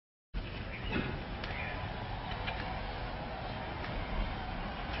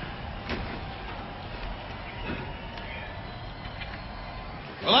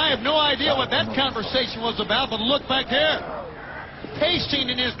Well, I have no idea what that conversation was about, but look back there.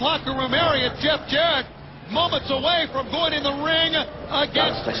 Pacing in his locker room area, Jeff Jarrett, moments away from going in the ring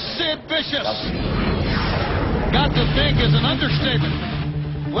against Sid Vicious. Got to think is an understatement.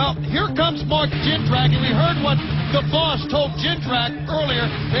 Well, here comes Mark Jindrak, and we heard what the boss told Jindrak earlier,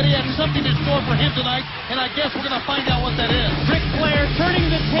 that he had something in store for him tonight, and I guess we're going to find out what that is. Ric Flair turning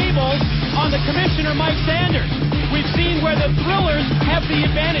the tables on the commissioner, Mike Sanders. We've seen where the Thrillers have the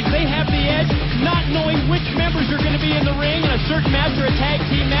advantage. They have the edge, not knowing which members are going to be in the ring in a certain match or a tag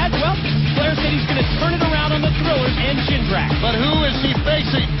team match. Well, Flair said he's going to turn it around on the Thrillers and Jindrak. But who is he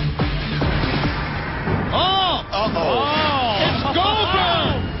facing? Oh! It's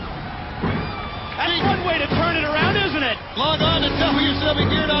Goldberg! That's one way to turn it around, isn't it? Log on to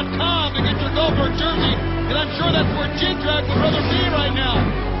WCWGear.com to get your Goldberg jersey, and I'm sure that's where Jindrak would rather be right now.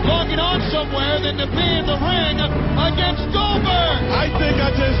 Logging on somewhere than to be in the ring against Goldberg. I think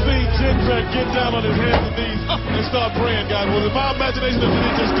I just seen Jindrak get down on his hands and knees and start praying, guys. Was it my imagination or did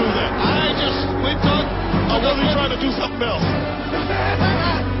he just do that? We thought... Or was he trying to do something else?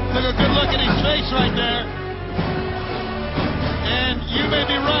 Took a good look at his face right there. And you may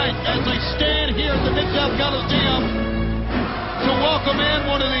be right, as I stand here at the Mid-South Coliseum to welcome in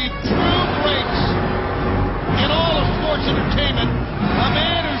one of the true greats in all of sports entertainment, a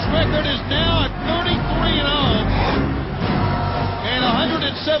man whose record is now at 33-0, and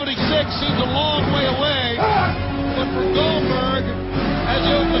 176 seems a long way away. But for Goldberg, as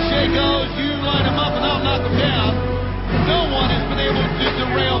the old cliche goes, you line him up and I'll knock him down. No one has been able to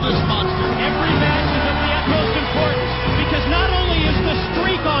derail this monster. Every match is of the utmost importance, because not only is the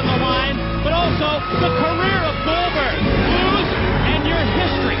streak on the line, but also the career of Goldberg. Lose and your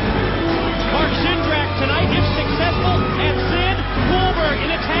history. Mark Jindrak tonight, if successful, and Sid Goldberg in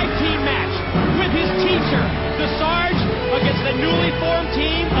a tag team match with his teacher, the Sarge, against the newly formed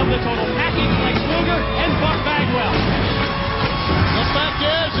team of the Total Package, Lex Luger and Buck Bagwell. The fact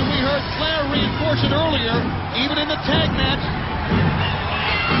is, and we heard Flair reinforce it earlier, even in the tag match,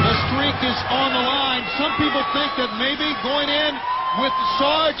 the streak is on the line. Some people think that maybe going in with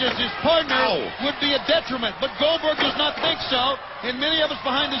Sarge as his partner would be a detriment, but Goldberg does not think so, and many of us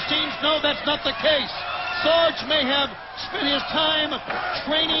behind the scenes know that's not the case. Sarge may have spent his time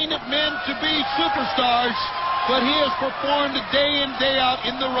training men to be superstars, but he has performed day in, day out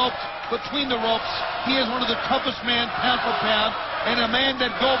in the ropes, between the ropes. He is one of the toughest men, pound for pound, and a man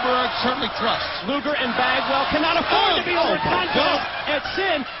that Goldberg certainly trusts. Luger and Bagwell cannot afford to be overconfident at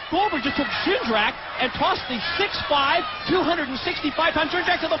Sid. Goldberg just took Jindrak and tossed the 6'5", 265-pound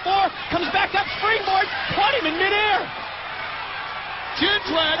Jindrak to the floor, comes back up, springboard, caught him in midair.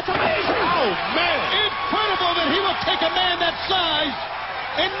 Jindrak, that's amazing. Oh, man. Incredible that he will take a man that size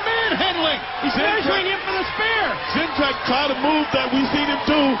and manhandling. He's measuring him for the spear. Jindrak tried a move that we've seen him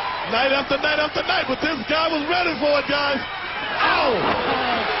do night after night after night, but this guy was ready for it, guys. Ow!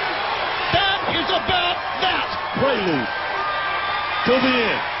 That is about that. Prelude to the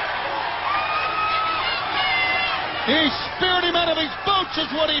end. He speared him out of his boots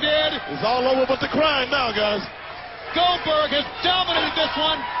is what he did. It's all over but the crying now, guys. Goldberg has dominated this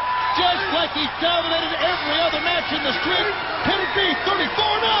one just like he dominated every other match in the streak. Can it be 34-0?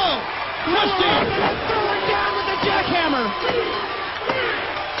 Christy. Throwing down with the jackhammer.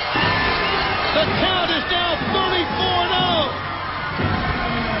 The count is now 34-0.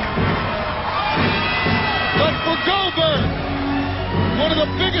 But for Goldberg, one of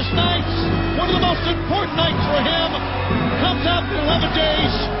the biggest nights, one of the most important nights for him, comes out in 11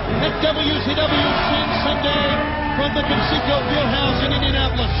 days at WCW Sunday from the Conseco Fieldhouse in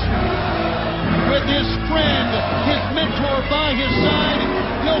Indianapolis. With his friend, his mentor by his side,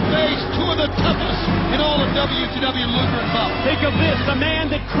 he'll face two of the toughest in all of WCW, Luger and Buck. Think of this, the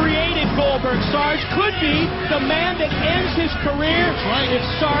man that created Goldberg, Sarge, could be the man that ends his career if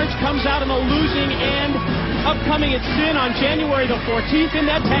Sarge comes out on the losing end, upcoming at Sin on January the 14th in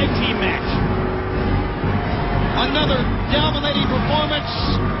that tag team match. Another dominating performance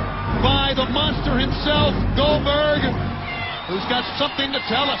by the monster himself, Goldberg, who's got something to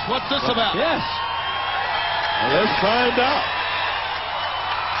tell us. What's this about? Yes. Let's find out.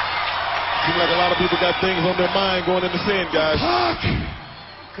 Seems like a lot of people got things on their mind going into Sin, guys. Clock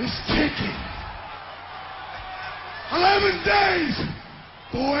is ticking. 11 days,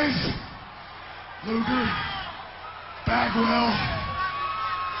 boys. Luger, Bagwell,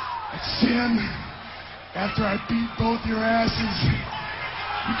 at Sin. After I beat both your asses,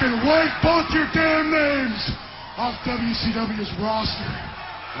 you can wipe both your damn names off WCW's roster.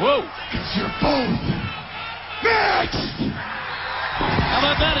 Whoa. Because you're both next! How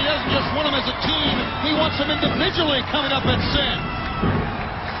about that? He doesn't just want them as a team. He wants them individually coming up at Sin.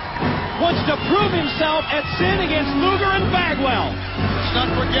 wants to prove himself at Sin against Luger and Bagwell. Let's not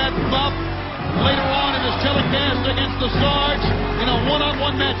forget Buff later on in his telecast against the Sarge in a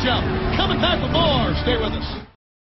one-on-one matchup. Coming back with more. Stay with us.